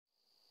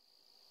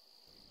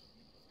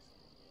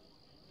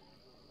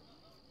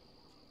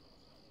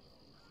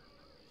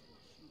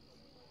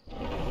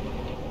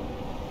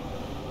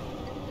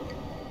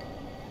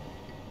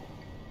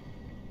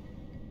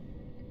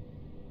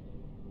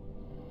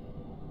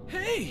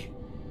Hey!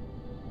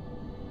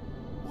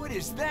 What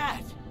is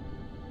that?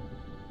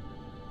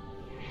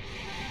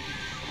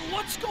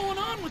 What's going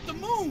on with the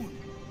moon?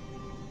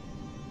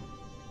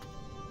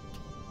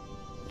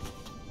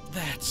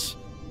 That's...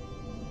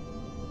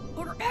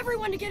 Order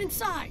everyone to get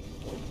inside!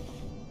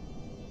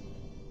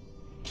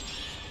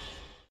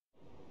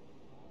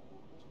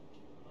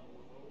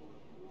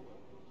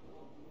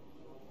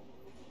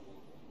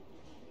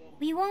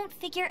 We won't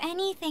figure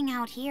anything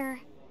out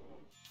here.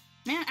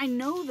 Man, I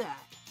know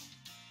that.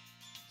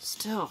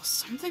 Still,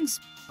 something's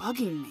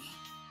bugging me.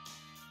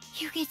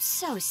 You get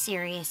so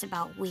serious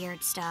about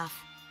weird stuff.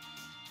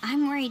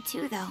 I'm worried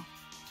too, though.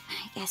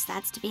 I guess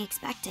that's to be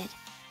expected.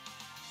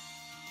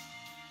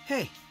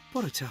 Hey,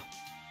 Boruto.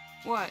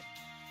 What?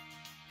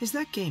 Is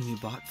that game you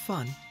bought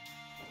fun?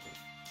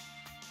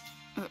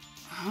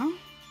 Huh?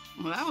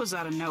 Well, that was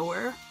out of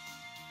nowhere.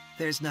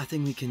 There's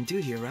nothing we can do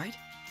here, right?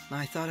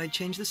 I thought I'd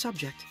change the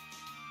subject.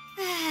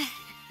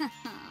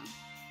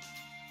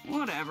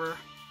 Whatever.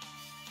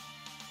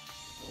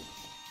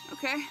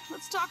 Okay,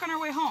 let's talk on our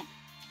way home.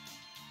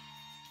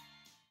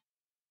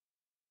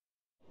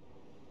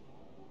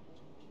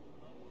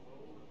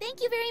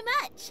 Thank you very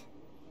much.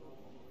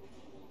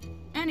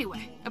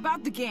 Anyway,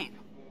 about the game.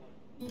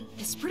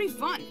 It's pretty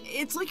fun.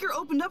 It's like you're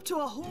opened up to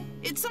a whole...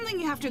 It's something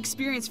you have to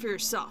experience for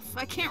yourself.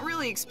 I can't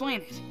really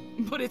explain it,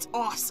 but it's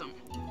awesome.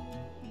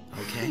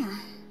 Okay.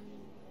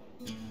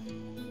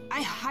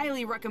 I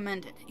highly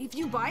recommend it. If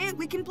you buy it,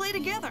 we can play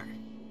together.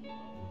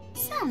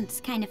 Sounds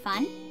kind of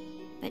fun,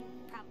 but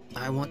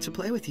I want to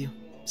play with you,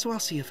 so I'll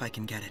see if I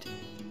can get it.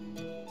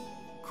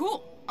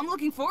 Cool. I'm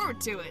looking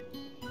forward to it.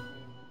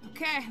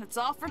 Okay, that's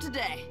all for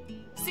today.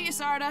 See you,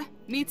 Sarda,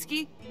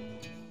 Mitsuki.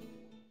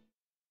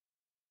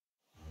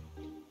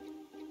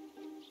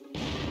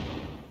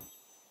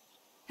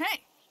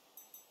 Hey!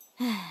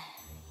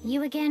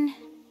 You again?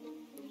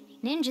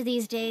 Ninja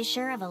these days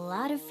sure have a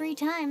lot of free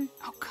time.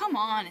 Oh, come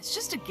on. It's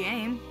just a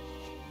game.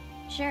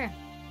 Sure,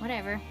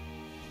 whatever.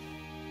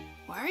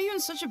 Why are you in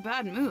such a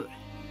bad mood?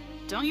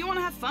 Don't you want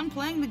to have fun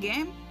playing the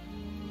game?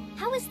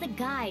 How is the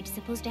guide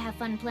supposed to have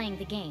fun playing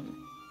the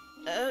game?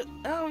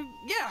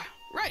 Yeah,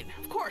 right,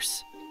 of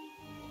course.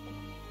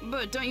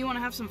 But don't you want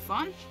to have some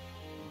fun?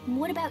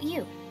 What about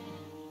you?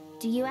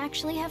 Do you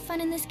actually have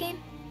fun in this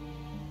game?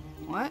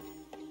 What?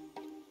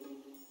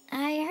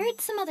 I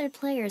heard some other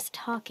players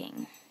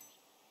talking.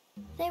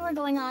 They were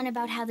going on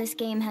about how this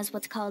game has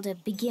what's called a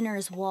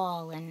beginner's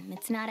wall, and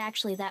it's not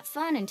actually that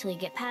fun until you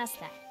get past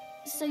that.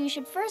 So you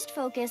should first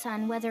focus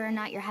on whether or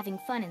not you're having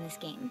fun in this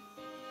game.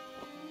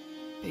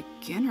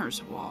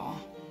 Beginner's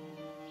wall?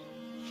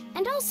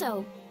 And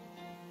also,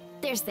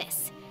 there's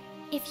this.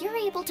 If you're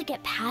able to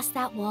get past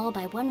that wall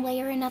by one way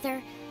or another,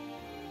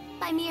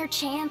 by mere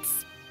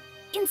chance,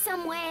 in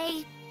some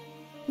way,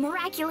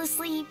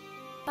 miraculously,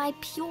 by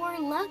pure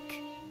luck,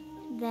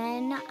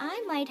 then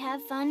I might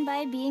have fun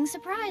by being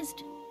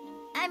surprised.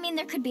 I mean,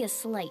 there could be a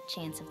slight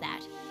chance of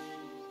that.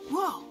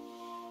 Whoa!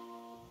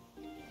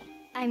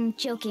 I'm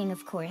joking,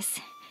 of course.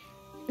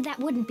 That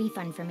wouldn't be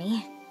fun for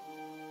me.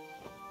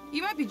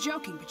 You might be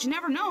joking, but you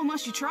never know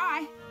unless you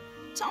try.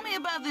 Tell me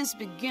about this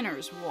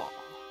beginner's wall.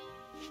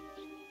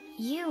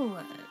 You,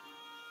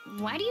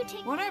 why do you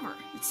take— Whatever,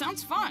 it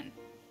sounds fun.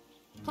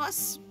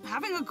 Plus,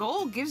 having a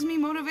goal gives me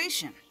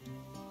motivation.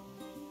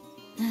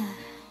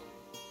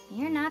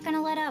 You're not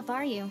gonna let up,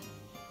 are you?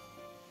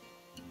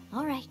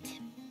 All right.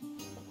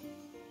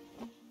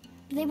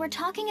 They were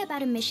talking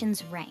about a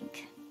mission's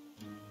rank.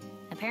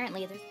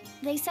 Apparently,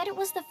 they said it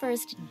was the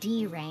first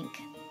D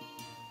rank.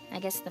 I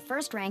guess the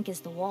first rank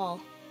is the wall.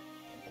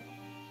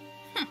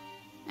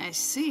 I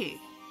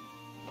see.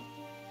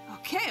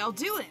 Okay, I'll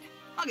do it.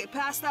 I'll get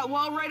past that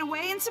wall right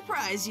away and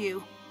surprise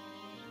you.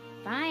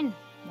 Fine,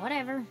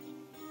 whatever.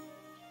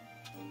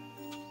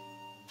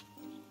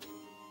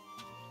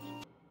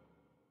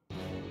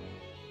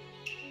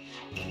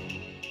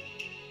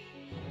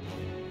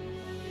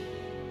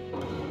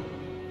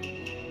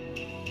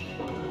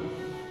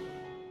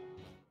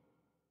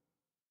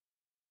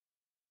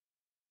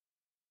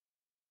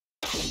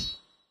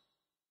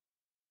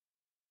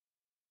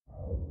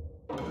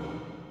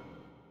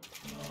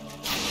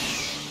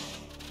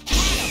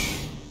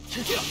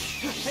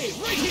 Hey,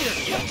 right here!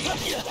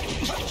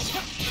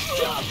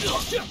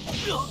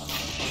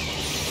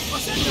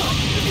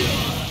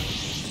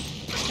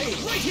 Hey,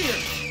 right here!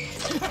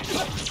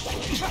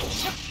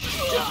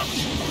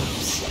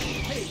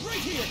 Hey,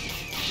 right here!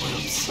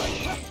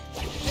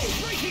 Hey,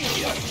 right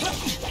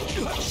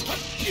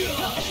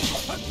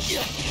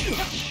here!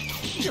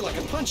 You're like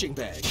a punching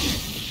bag.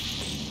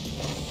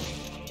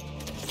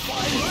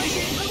 Fly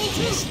rising level 2!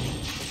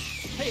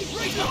 Hey,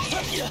 right here!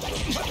 Time to attack.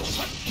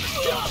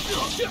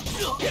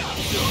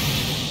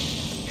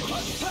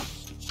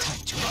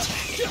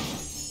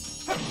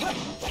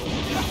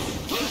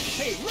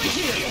 Hey, right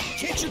here!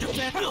 Can't you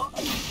defend?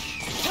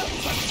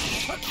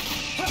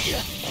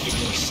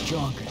 You're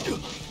stronger.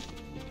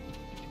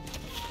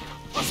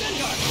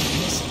 Ascendar!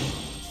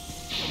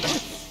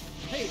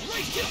 Hey,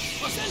 right here!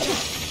 Ascendar!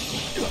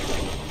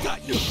 Got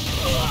you!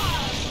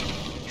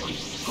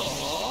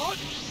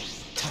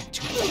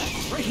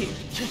 Right here.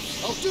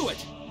 I'll do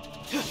it.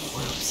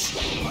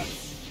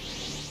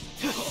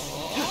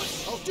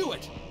 I'll do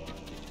it.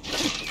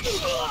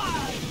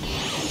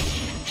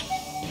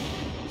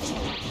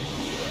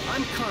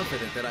 I'm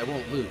confident that I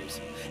won't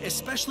lose,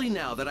 especially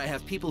now that I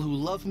have people who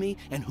love me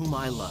and whom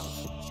I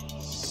love.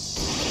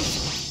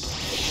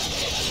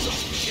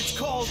 It's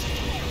called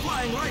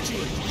Flying Raichi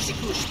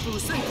Shikushpu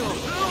Senko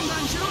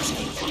Rondan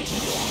Shiroshiki.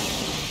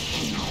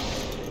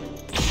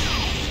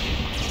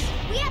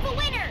 We have a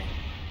winner!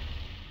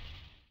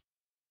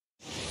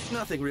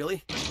 Nothing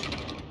really.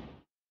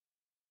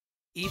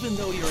 Even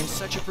though you're in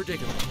such a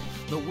predicament,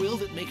 the will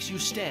that makes you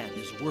stand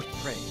is worth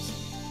praise.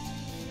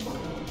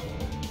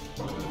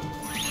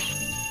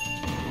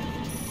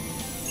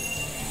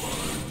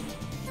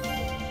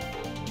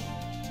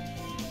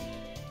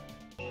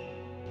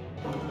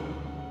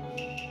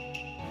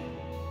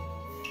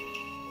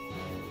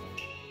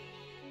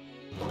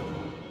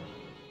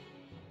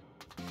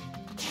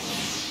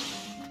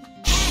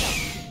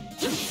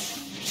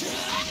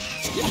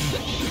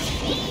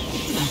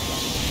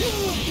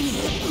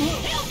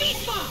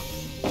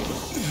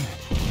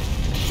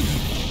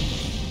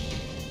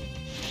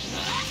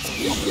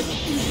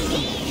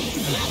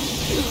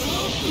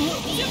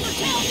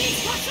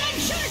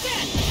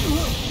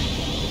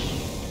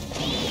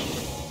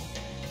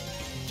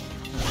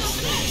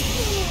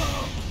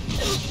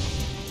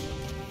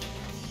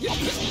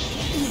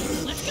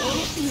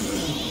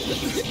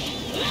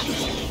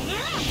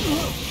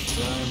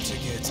 Time to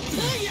get...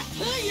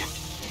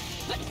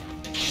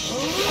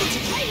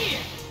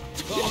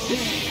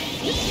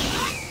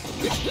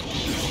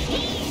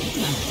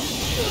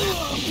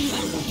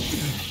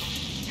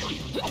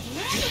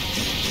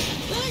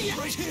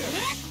 Right here!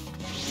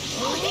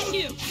 I'll hit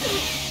you!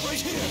 Right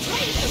here!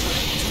 Right here!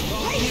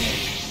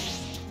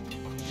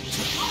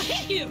 I'll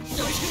hit you!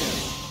 Right here!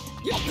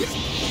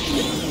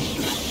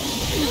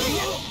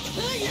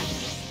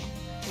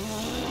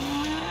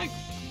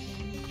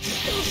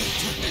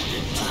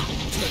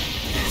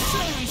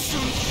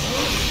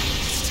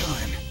 It's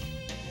time.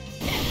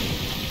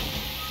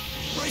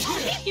 Right I'll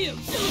here! hit you!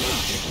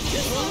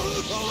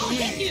 Follow I'll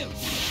hit me! you!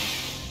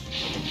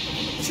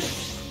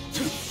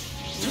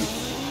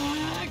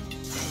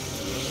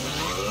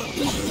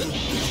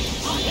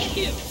 I'll hit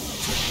you!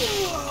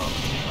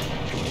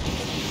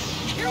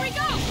 Here we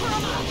go,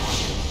 Kurama!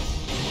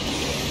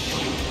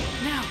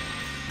 Now,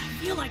 I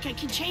feel like I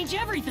can change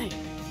everything.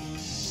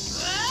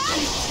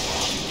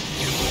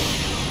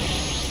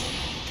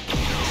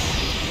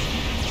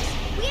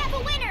 We have a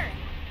winner!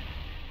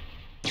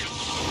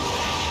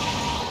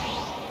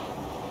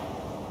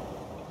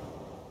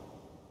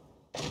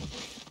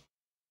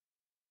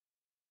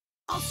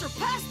 I'll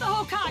surpass the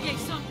Hokage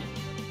someday!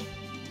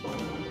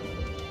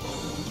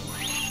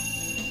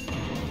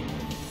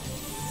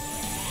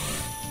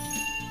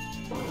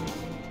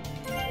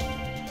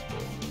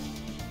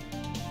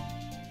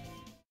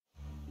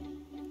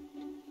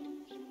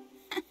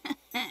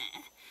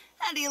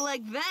 How do you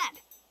like that?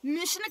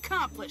 Mission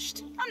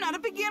accomplished. I'm not a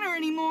beginner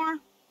anymore.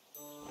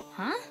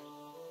 Huh?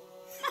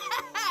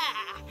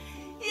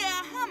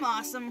 Yeah, I'm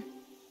awesome.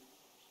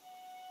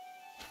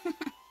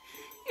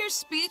 You're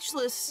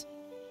speechless.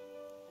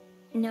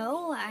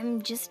 No,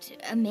 I'm just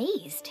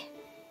amazed.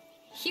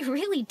 You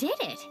really did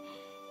it.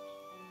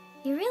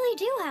 You really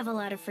do have a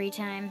lot of free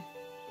time.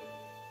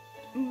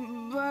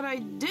 But I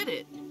did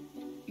it.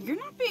 You're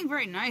not being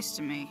very nice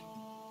to me.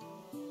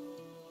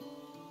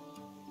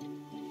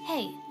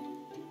 Hey,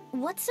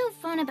 what's so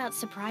fun about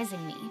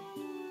surprising me?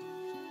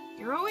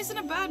 You're always in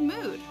a bad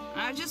mood.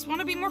 I just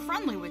want to be more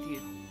friendly with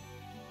you.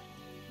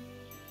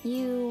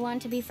 You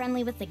want to be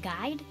friendly with the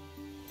guide?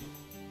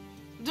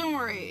 Don't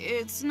worry,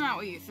 it's not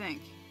what you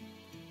think.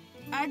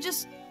 I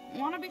just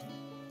want to be...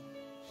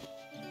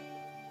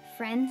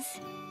 Friends?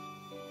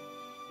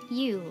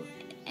 You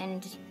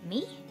and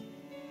me?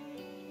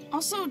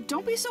 Also,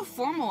 don't be so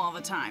formal all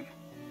the time.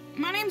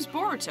 My name's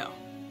Boruto.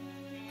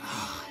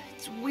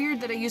 It's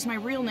weird that I use my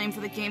real name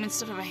for the game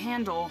instead of a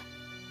handle.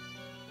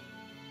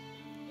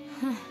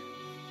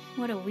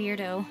 What a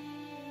weirdo.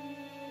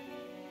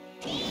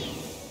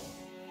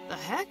 The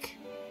heck?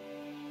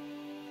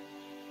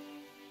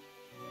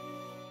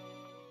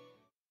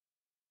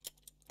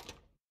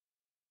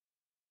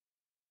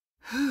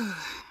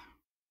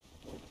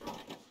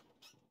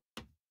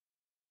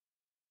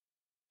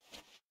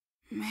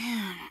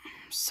 Man,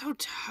 I'm so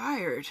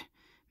tired.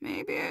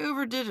 Maybe I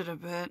overdid it a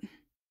bit.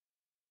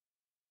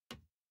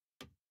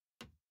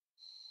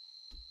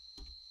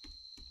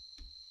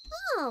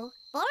 Oh,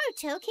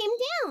 Boruto came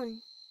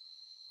down.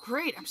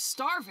 Great, I'm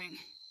starving.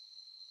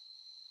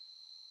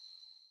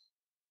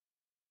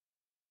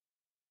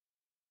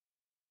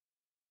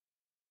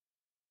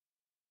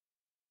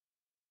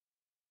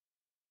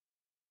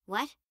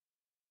 What?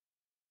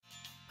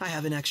 I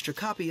have an extra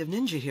copy of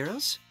Ninja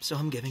Heroes, so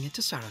I'm giving it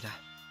to Sarada.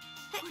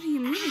 What do you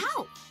mean?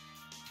 How?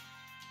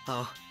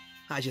 Oh,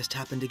 I just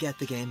happened to get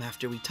the game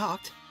after we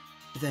talked.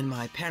 Then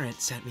my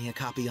parents sent me a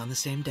copy on the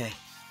same day.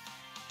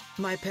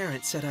 My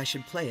parents said I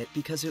should play it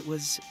because it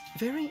was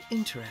very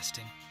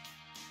interesting.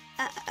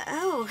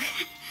 Oh,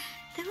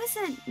 that was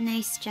a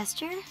nice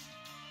gesture.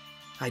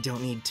 I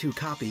don't need 2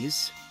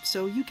 copies,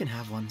 so you can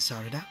have one,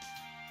 Sarada.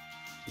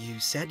 You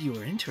said you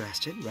were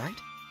interested, right?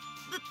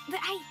 But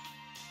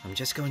I'm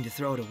just going to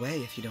throw it away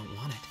if you don't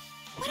want it.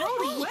 What Throw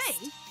a it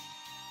waste! away?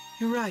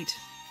 You're right,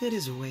 it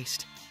is a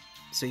waste.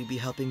 So you'd be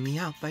helping me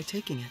out by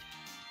taking it.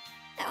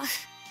 Ugh.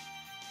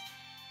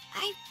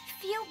 I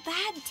feel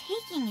bad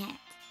taking it.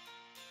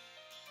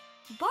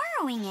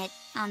 Borrowing it,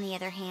 on the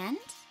other hand...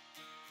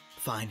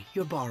 Fine,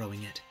 you're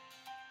borrowing it.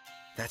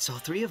 That's all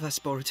 3 of us,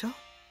 Boruto.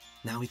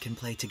 Now we can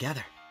play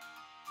together.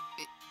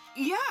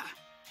 Yeah.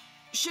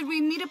 Should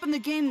we meet up in the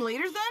game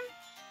later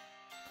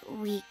then?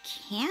 We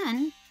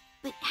can,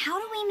 but how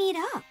do we meet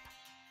up?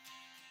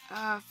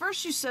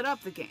 First you set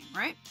up the game,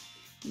 right?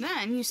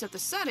 Then you set the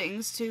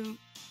settings to...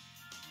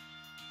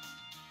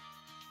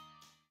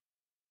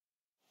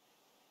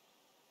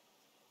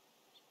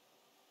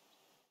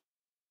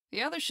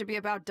 The others should be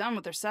about done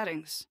with their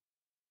settings.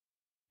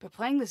 But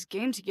playing this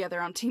game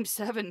together on Team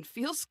 7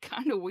 feels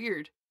kinda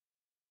weird.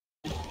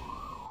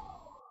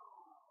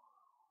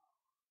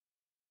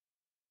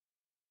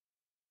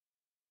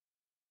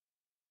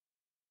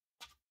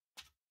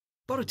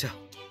 Boruto.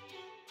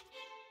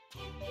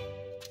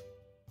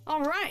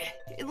 Alright,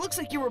 it looks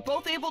like you were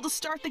both able to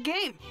start the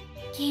game.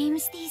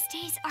 Games these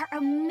days are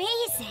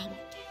amazing.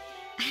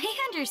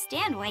 I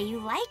understand why you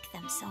like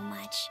them so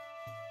much.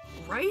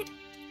 Right?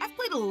 I've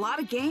played a lot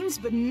of games,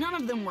 but none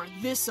of them were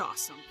this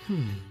awesome.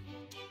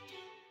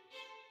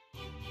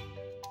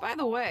 By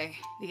the way,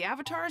 the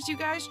avatars you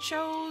guys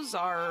chose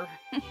are...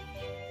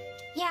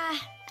 Yeah,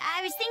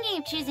 I was thinking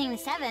of choosing the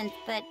 7th,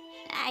 but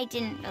I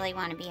didn't really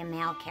want to be a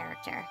male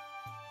character.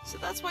 So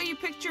that's why you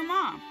picked your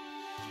mom.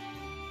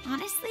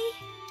 Honestly,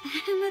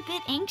 I'm a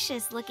bit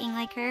anxious looking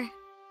like her.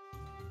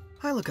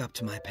 I look up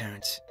to my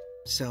parents,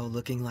 so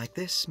looking like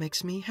this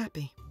makes me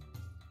happy.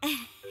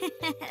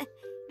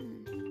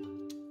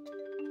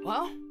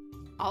 Well,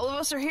 all of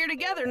us are here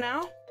together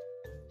now.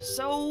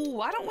 So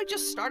why don't we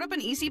just start up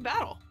an easy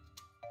battle?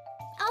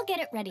 I'll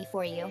get it ready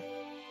for you.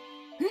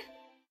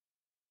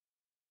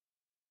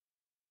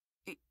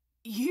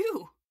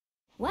 You!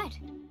 What?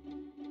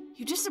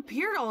 You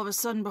disappeared all of a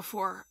sudden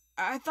before.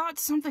 I thought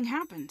something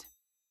happened.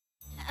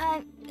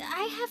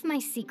 I have my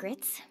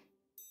secrets.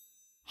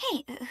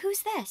 Hey,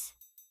 who's this?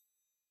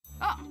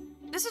 Oh,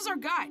 this is our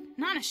guide,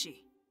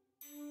 Nanashi.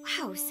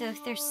 Wow, so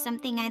if there's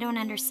something I don't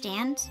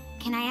understand,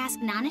 can I ask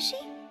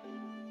Nanashi?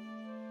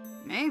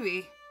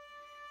 Maybe.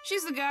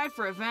 She's the guide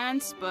for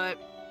events, but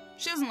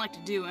she doesn't like to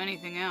do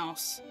anything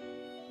else.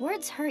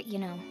 Words hurt, you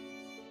know.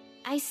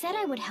 I said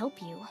I would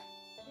help you.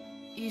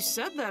 You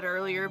said that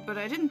earlier, but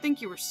I didn't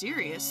think you were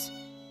serious.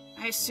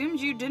 I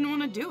assumed you didn't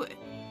want to do it.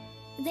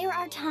 There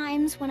are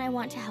times when I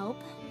want to help.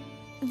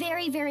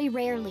 Very, very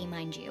rarely,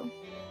 mind you.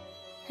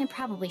 I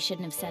probably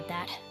shouldn't have said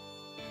that.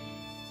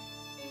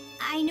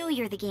 I know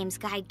you're the game's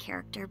guide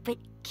character, but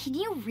can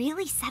you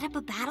really set up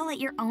a battle at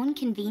your own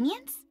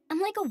convenience? I'm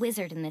like a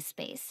wizard in this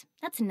space.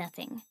 That's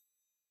nothing.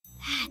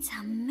 That's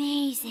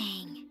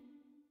amazing.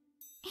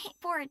 Hey,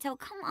 Boruto,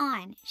 come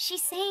on.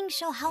 She's saying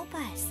she'll help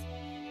us.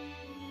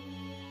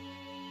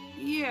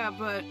 Yeah,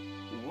 but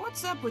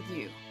what's up with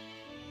you?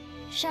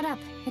 Shut up.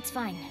 It's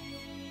fine.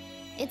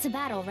 It's a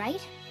battle,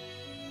 right?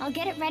 I'll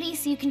get it ready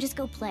so you can just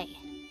go play.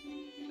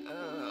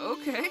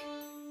 Okay.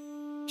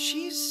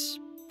 She's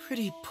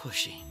pretty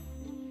pushy.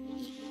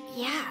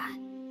 Yeah.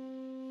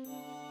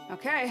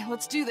 Okay,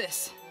 let's do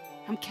this.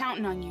 I'm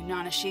counting on you,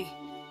 Nanashi.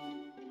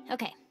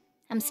 Okay,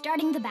 I'm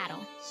starting the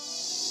battle.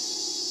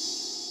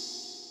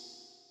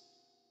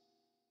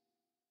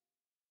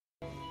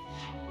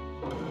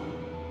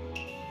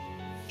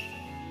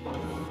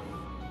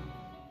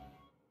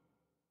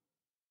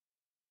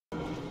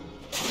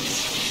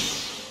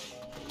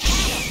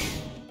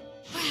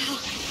 Wow,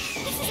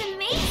 this is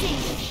amazing!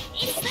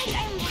 It's like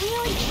I'm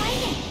really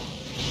fighting!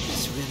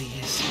 This really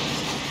is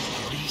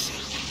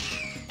amazing.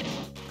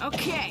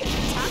 Okay,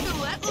 time to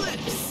let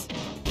loose.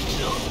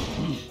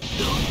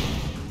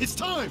 It's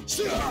time!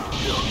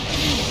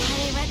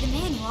 I read the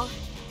manual.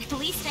 At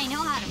least I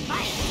know how to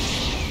fight.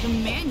 The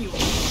manual.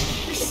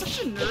 You're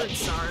such a nerd,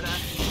 Sarada.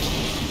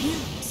 You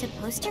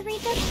supposed to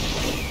read them?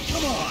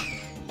 Come on!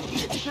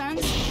 It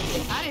depends.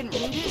 I didn't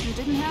read it and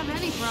didn't have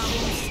any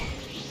problems.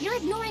 You're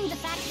ignoring the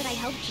fact that I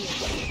helped you.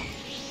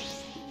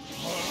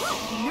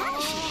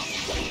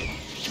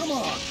 Come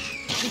on!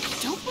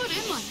 Don't butt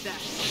in like that.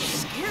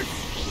 It scared me.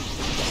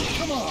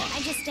 Come on!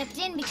 I just stepped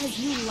in because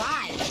you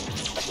lied.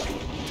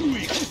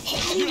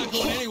 You're not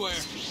going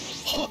anywhere!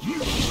 You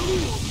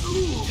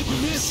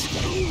missed!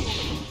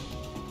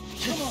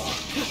 Come on!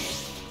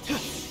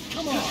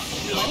 Come on!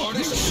 My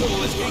artist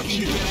soul is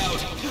making you get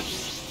out!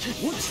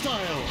 Wood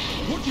style!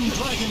 Wooden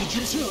dragon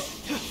jutsu!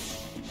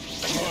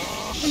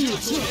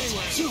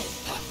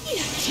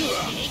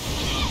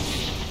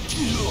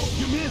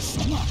 You missed!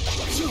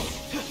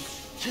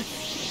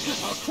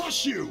 I'll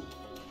crush you!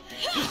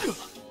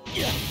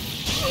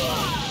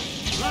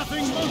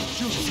 Laughing monk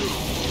jutsu!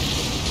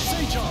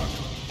 Seichar!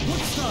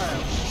 Wood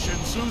style!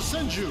 Shinsu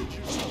senju!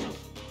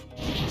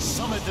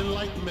 Summit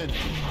Enlightenment.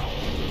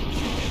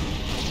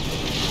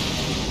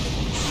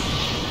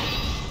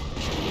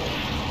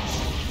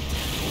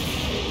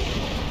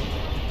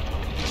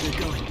 You're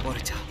going,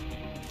 Boruto.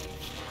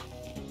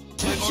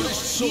 My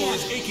artist soul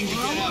is aching to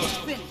get out.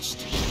 Finished.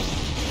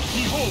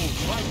 Behold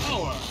my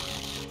power.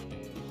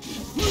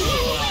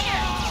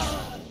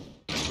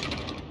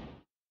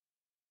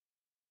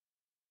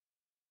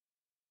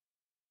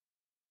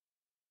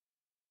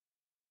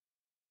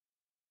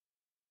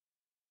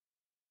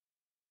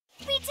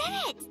 We did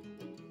it!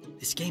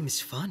 This game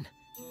is fun.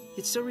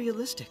 It's so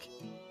realistic.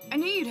 I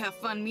knew you'd have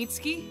fun,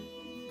 Mitsuki.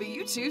 But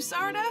you too,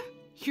 Sarada?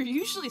 You're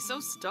usually so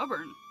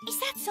stubborn. Is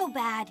that so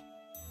bad?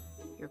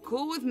 You're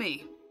cool with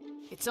me.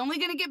 It's only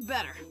gonna get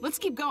better. Let's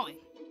keep going.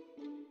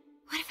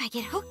 What if I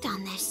get hooked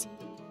on this?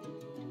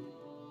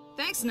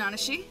 Thanks,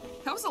 Nanashi.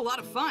 That was a lot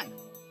of fun.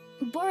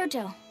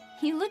 Boruto,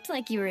 you looked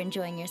like you were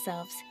enjoying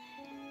yourselves.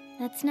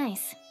 That's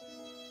nice.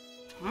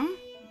 Huh?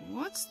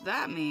 What's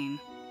that mean?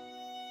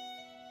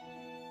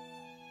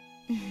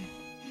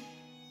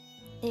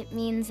 It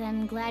means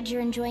I'm glad you're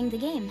enjoying the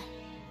game.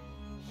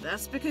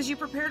 That's because you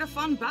prepared a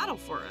fun battle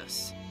for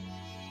us.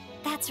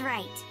 That's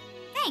right.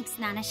 Thanks,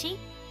 Nanashi.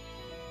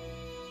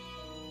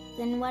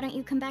 Then why don't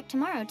you come back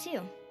tomorrow,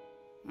 too?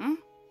 Huh?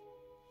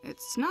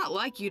 It's not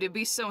like you to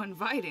be so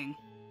inviting.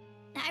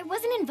 I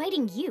wasn't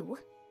inviting you.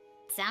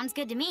 Sounds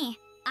good to me.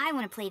 I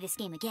want to play this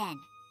game again.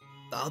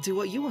 I'll do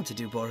what you want to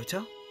do,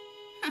 Boruto.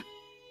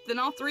 Then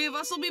all three of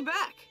us will be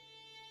back.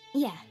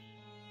 Yeah.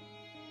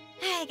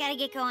 I gotta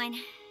get going.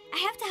 I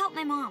have to help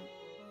my mom.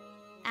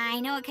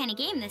 I know what kind of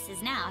game this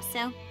is now,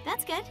 so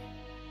that's good.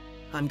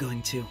 I'm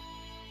going too.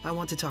 I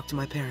want to talk to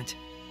my parent.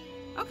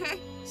 Okay,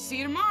 see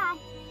you tomorrow.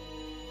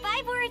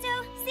 Bye,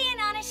 Boruto. See you,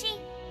 Nanashi.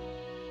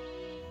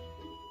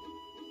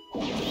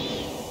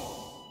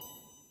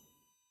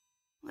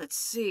 Let's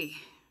see.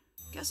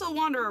 Guess I'll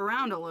wander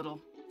around a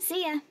little.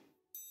 See ya.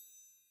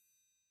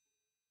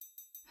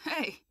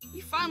 Hey,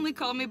 you finally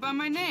called me by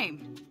my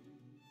name.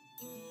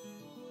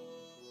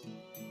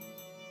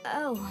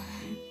 Oh,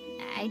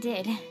 I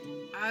did.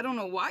 I don't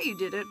know why you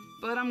did it,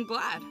 but I'm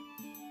glad.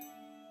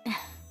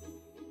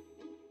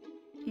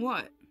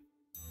 What?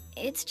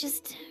 It's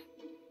just...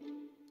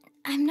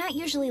 I'm not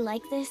usually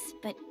like this,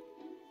 but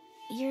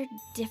you're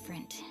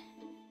different.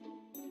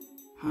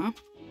 Huh?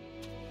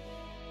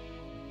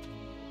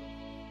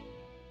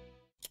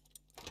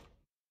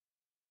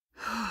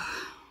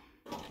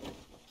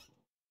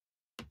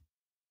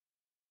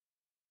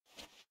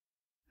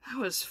 That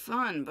was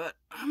fun, but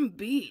I'm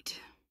beat.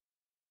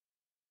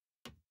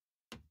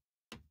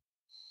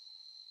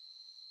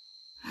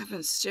 I've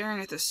been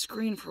staring at the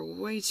screen for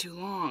way too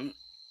long.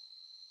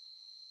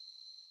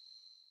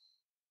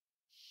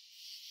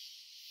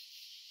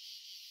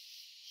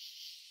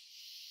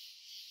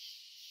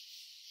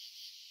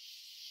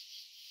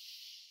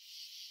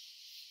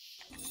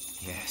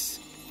 Yes,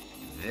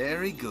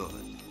 very good.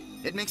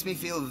 It makes me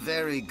feel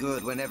very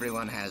good when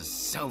everyone has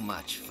so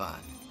much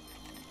fun.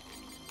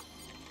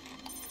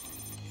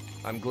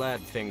 I'm glad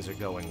things are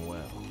going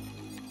well.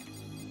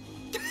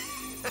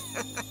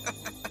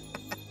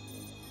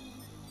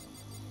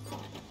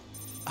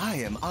 I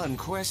am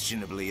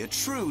unquestionably a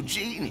true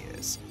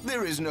genius.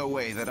 There is no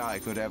way that I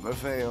could ever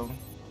fail.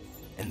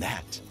 And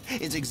that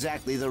is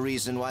exactly the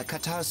reason why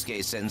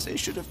Katasuke-sensei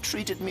should have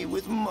treated me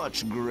with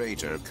much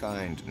greater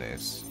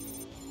kindness.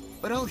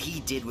 But all he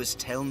did was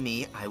tell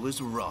me I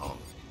was wrong.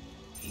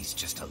 He's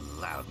just a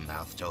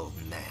loud-mouthed old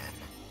man.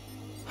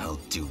 I'll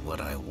do what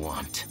I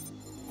want.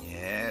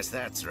 Yes,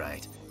 that's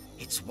right.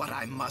 It's what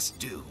I must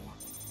do.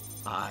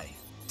 I,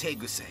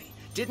 Teguse,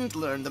 didn't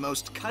learn the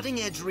most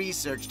cutting-edge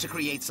research to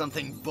create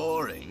something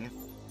boring.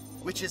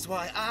 Which is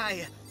why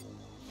I...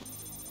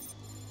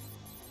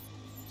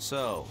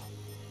 So...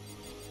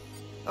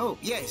 Oh,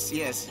 yes,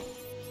 yes.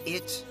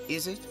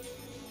 Is it?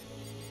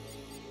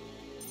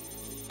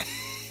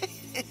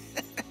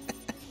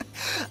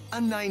 A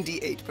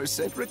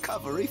 98%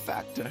 recovery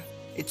factor.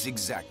 It's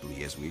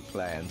exactly as we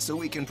planned, so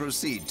we can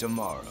proceed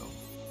tomorrow.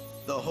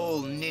 The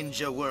whole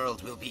ninja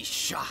world will be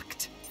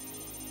shocked.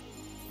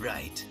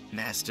 Right,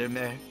 Master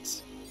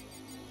Mertz?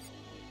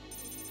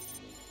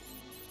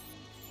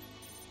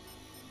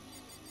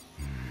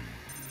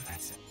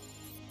 That's it.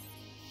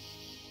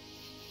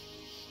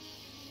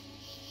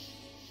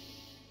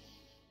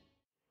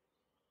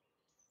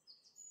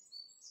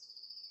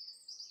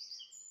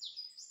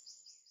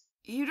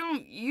 You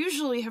don't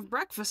usually have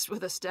breakfast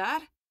with us,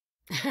 Dad.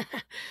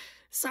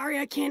 Sorry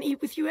I can't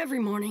eat with you every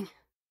morning.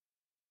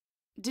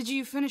 Did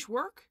you finish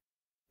work?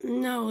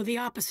 No, the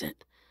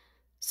opposite.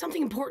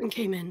 Something important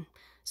came in,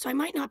 so I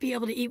might not be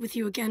able to eat with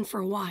you again for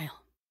a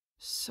while.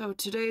 So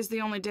today's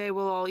the only day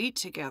we'll all eat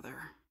together.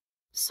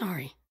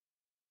 Sorry.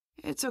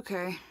 It's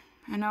okay.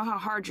 I know how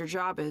hard your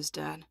job is,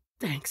 Dad.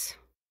 Thanks.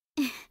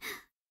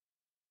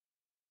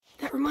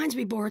 That reminds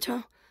me,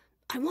 Boruto.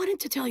 I wanted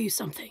to tell you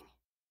something.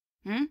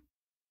 Hmm?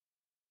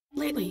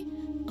 Lately,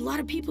 a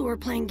lot of people who are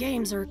playing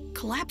games are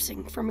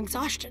collapsing from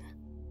exhaustion.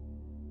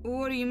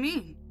 What do you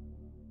mean?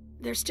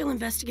 They're still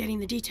investigating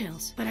the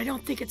details, but I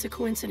don't think it's a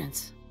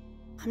coincidence.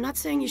 I'm not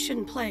saying you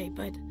shouldn't play,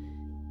 but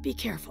be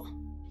careful.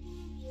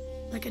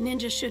 Like a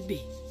ninja should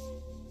be.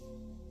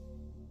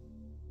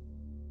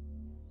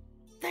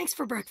 Thanks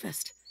for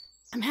breakfast.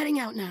 I'm heading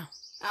out now.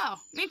 Oh,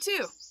 me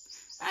too.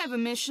 I have a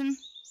mission.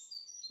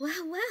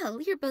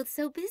 Well, you're both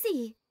so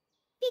busy.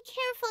 Be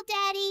careful,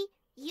 Daddy.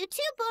 You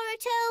too,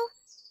 Boruto.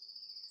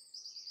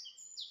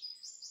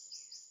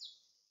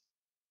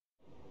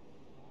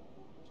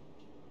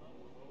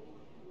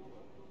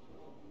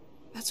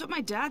 That's what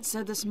my dad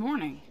said this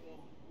morning.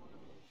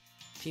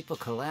 People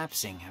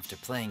collapsing after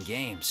playing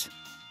games.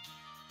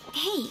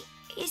 Hey,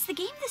 is the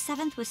game the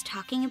 7th was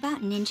talking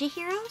about ninja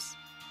heroes?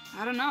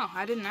 I don't know.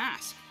 I didn't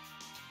ask.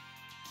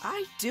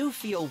 I do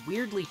feel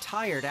weirdly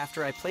tired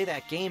after I play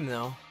that game,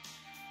 though.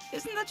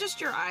 Isn't that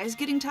just your eyes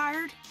getting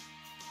tired?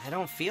 I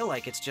don't feel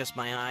like it's just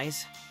my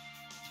eyes.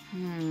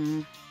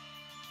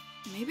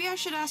 Maybe I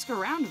should ask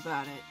around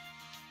about it.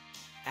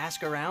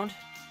 Ask around?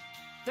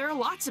 There are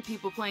lots of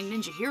people playing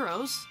Ninja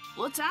Heroes.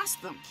 Let's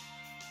ask them.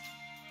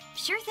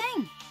 Sure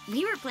thing.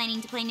 We were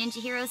planning to play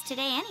Ninja Heroes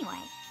today anyway.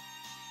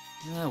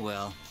 Oh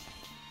well.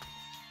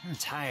 I'm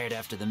tired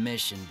after the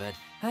mission, but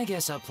I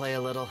guess I'll play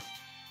a little.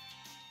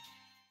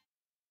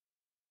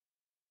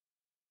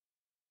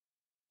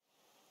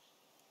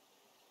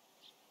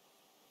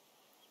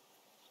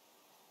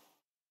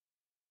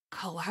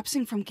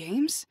 Collapsing from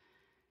games?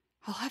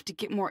 I'll have to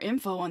get more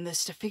info on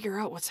this to figure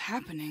out what's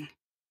happening.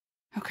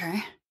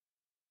 Okay.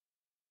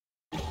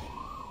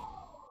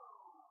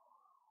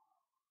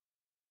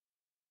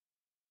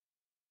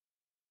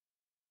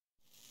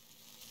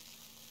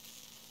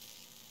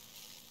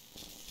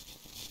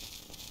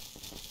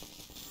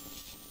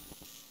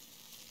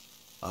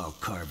 I'll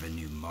carve a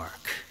new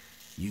mark.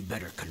 You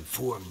better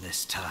conform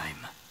this time.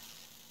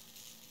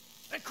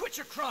 And quit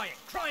your crying!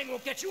 Crying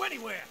won't get you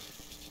anywhere!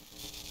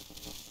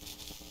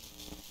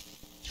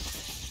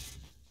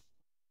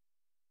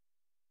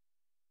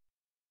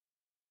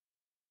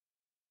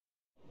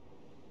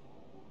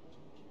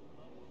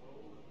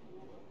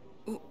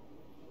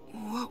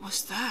 What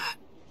was that?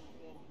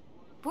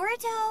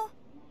 Boruto!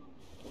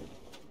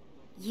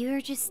 You're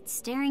just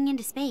staring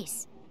into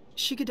space.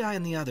 Shigadai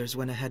and the others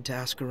went ahead to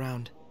ask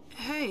around.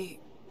 Hey,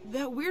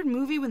 that weird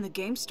movie when the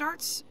game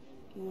starts?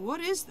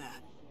 What is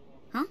that?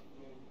 Huh?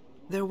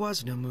 There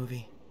was no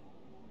movie.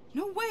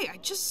 No way, I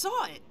just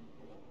saw it.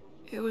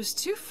 It was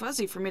too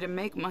fuzzy for me to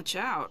make much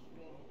out.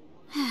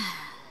 I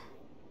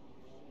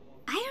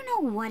don't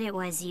know what it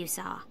was you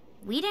saw.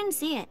 We didn't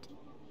see it.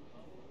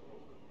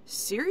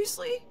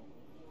 Seriously?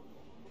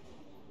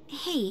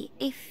 Hey,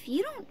 if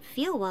you don't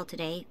feel well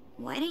today,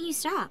 why don't you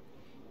stop?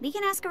 We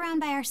can ask around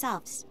by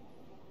ourselves.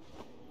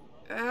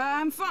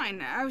 I'm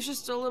fine. I was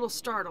just a little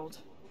startled.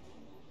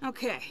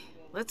 Okay,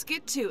 let's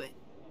get to it.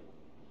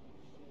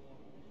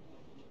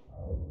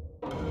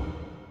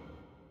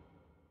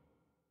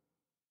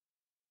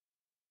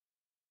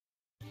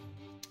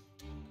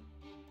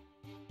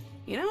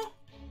 You know?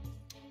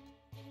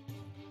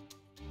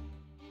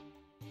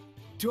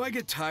 Do I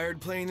get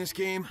tired playing this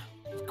game?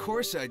 Of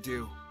course I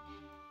do.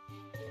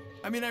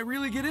 I mean, I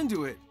really get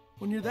into it.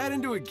 When you're that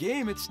into a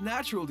game, it's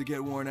natural to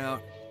get worn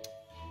out.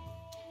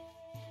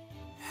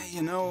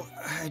 You know,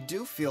 I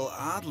do feel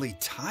oddly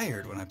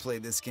tired when I play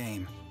this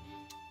game.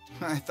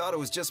 I thought it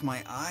was just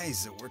my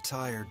eyes that were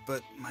tired,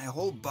 but my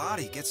whole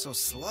body gets so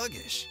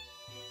sluggish.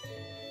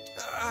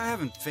 I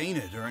haven't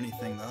fainted or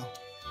anything, though.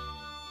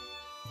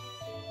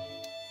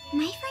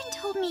 My friend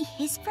told me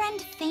his friend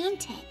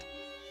fainted.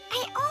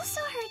 I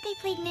also heard they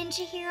played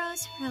Ninja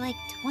Heroes for like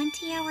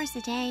 20 hours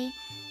a day.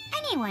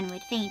 Anyone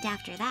would faint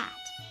after that.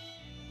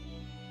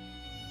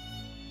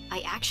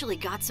 I actually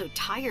got so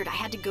tired I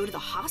had to go to the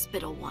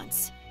hospital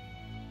once.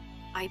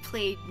 I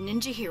played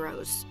Ninja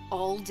Heroes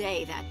all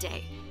day that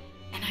day,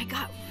 and I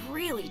got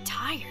really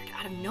tired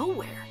out of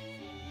nowhere.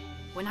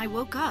 When I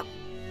woke up,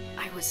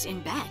 I was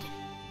in bed.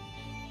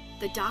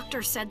 The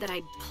doctor said that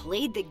I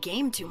played the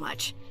game too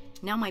much.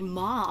 Now my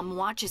mom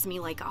watches me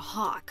like a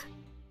hawk.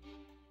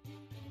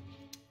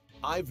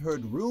 I've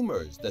heard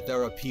rumors that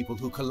there are people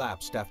who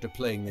collapsed after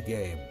playing the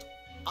game.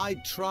 I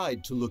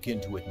tried to look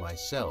into it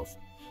myself,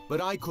 but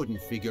I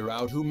couldn't figure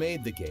out who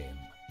made the game.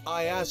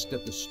 I asked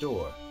at the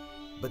store,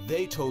 but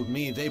they told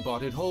me they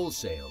bought it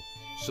wholesale,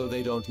 so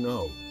they don't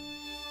know.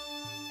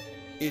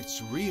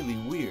 It's really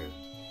weird.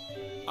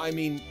 I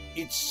mean,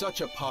 it's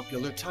such a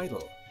popular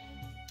title.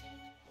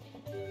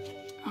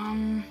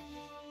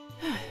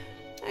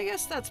 I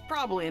guess that's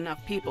probably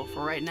enough people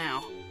for right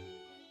now.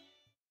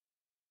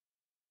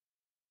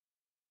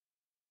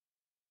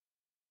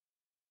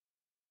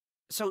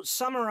 So,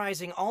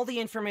 summarizing all the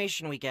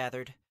information we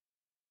gathered.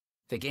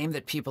 The game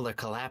that people are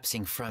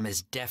collapsing from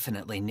is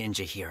definitely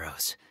Ninja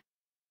Heroes.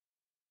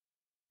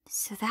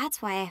 So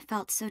that's why I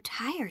felt so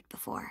tired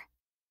before.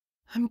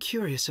 I'm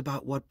curious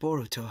about what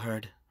Boruto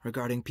heard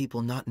regarding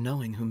people not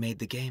knowing who made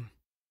the game.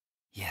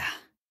 Yeah.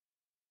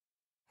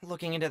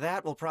 Looking into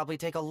that will probably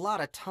take a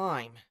lot of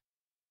time.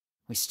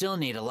 We still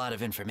need a lot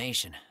of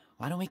information.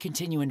 Why don't we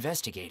continue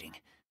investigating?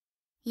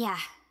 Yeah.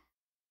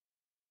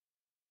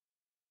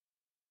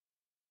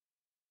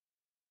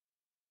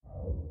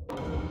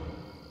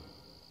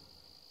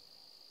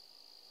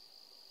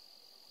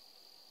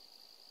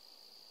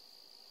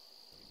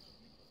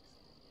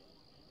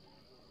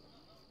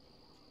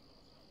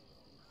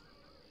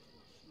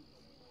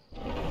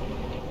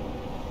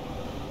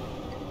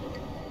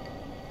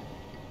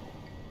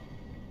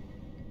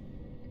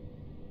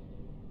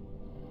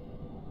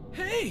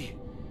 Hey!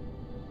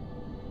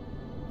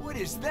 What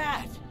is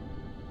that?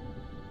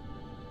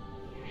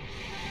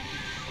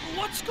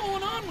 What's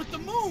going on with the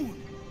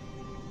moon?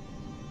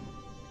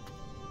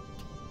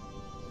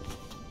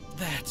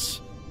 That's...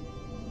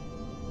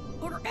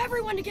 Order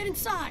everyone to get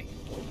inside!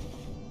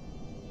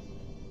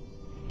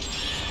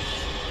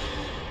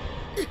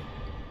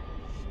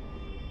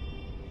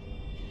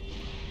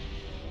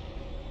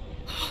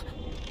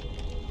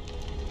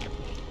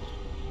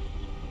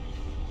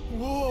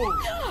 Whoa!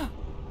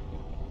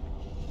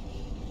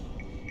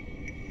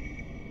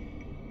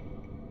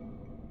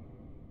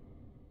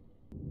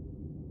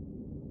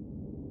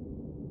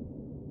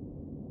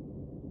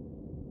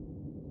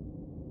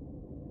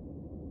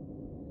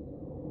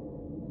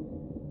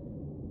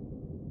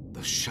 The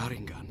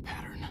Sharingan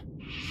pattern.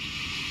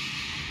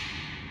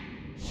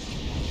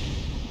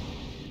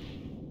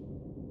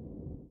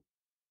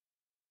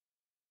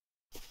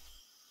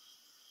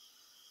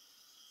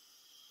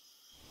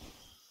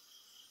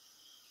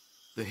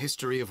 The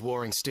history of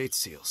Warring State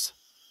Seals.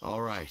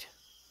 All right.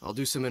 I'll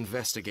do some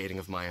investigating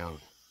of my own.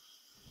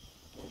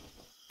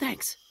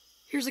 Thanks.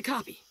 Here's a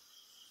copy.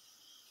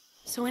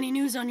 So any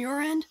news on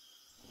your end?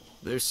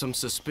 There's some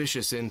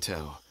suspicious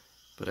intel,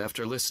 but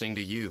after listening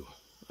to you,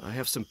 I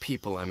have some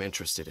people I'm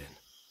interested in.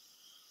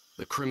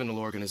 The criminal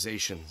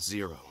organization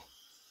Zero.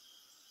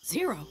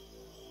 Zero?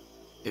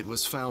 It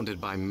was founded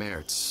by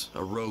Mertz,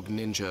 a rogue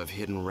ninja of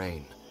Hidden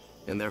Rain,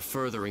 and they're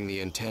furthering the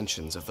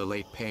intentions of the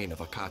late Pain of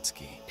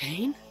Akatsuki.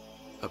 Pain?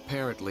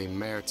 Apparently,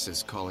 Mertz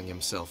is calling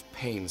himself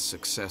Pain's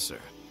successor,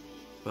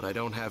 but I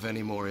don't have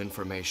any more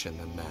information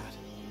than that.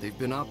 They've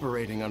been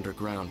operating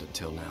underground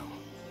until now,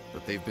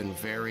 but they've been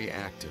very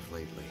active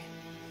lately.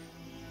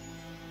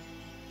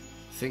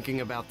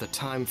 Thinking about the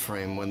time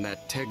frame when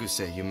that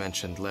Teguse you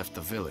mentioned left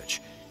the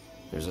village,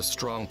 there's a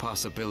strong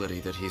possibility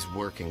that he's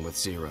working with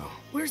Zero.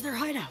 Where's their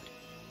hideout?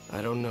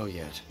 I don't know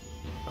yet.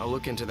 I'll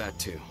look into that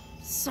too.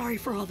 Sorry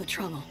for all the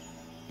trouble.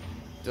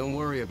 Don't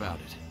worry about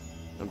it.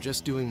 I'm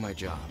just doing my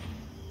job.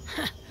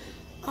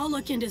 I'll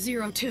look into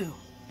Zero too.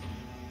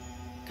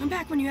 Come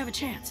back when you have a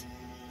chance.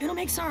 It'll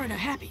make Sarada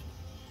happy.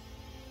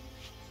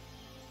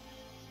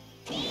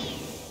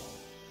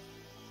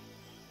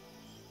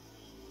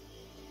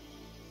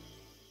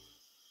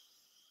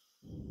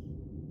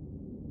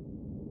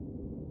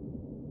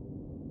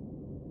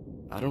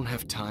 I don't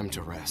have time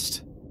to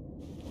rest.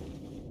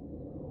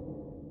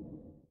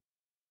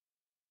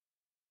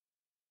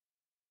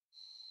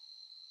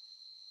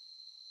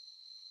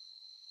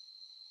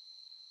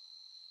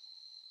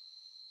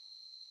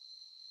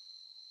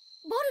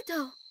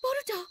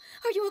 Boruto,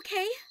 are you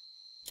okay?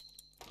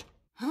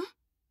 Huh?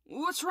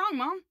 What's wrong,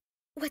 Mom?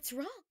 What's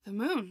wrong? The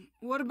moon.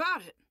 What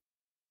about it?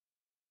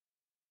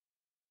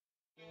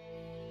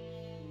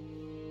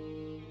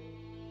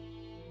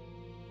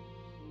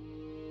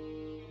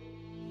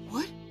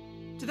 What?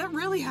 Did that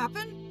really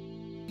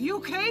happen? You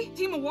okay?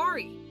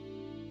 Timawari!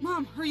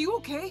 Mom, are you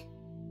okay?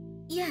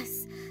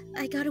 Yes,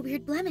 I got a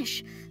weird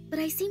blemish, but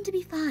I seem to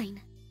be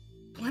fine.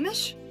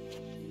 Blemish?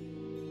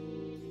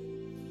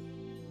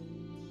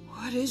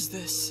 What is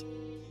this?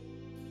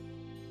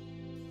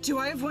 Do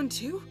I have one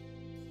too?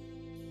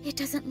 It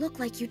doesn't look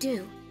like you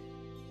do.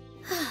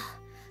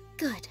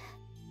 Good.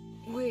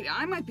 Wait,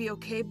 I might be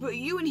okay, but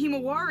you and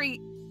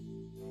Himawari...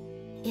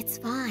 It's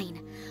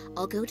fine.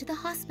 I'll go to the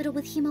hospital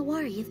with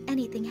Himawari if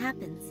anything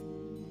happens.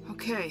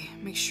 Okay,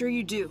 make sure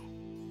you do.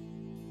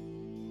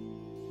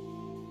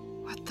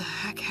 What the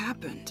heck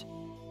happened?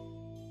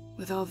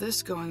 With all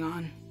this going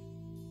on,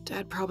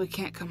 Dad probably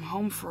can't come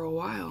home for a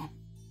while.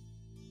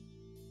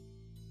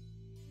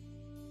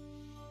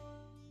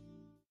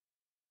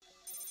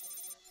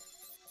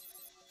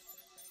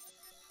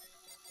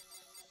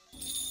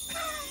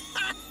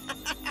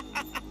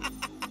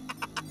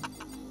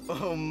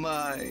 Oh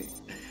my.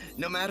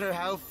 No matter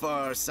how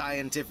far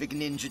scientific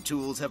ninja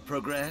tools have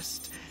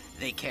progressed,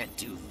 they can't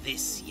do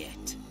this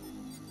yet.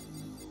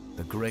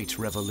 The great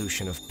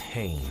revolution of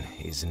pain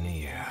is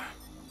near.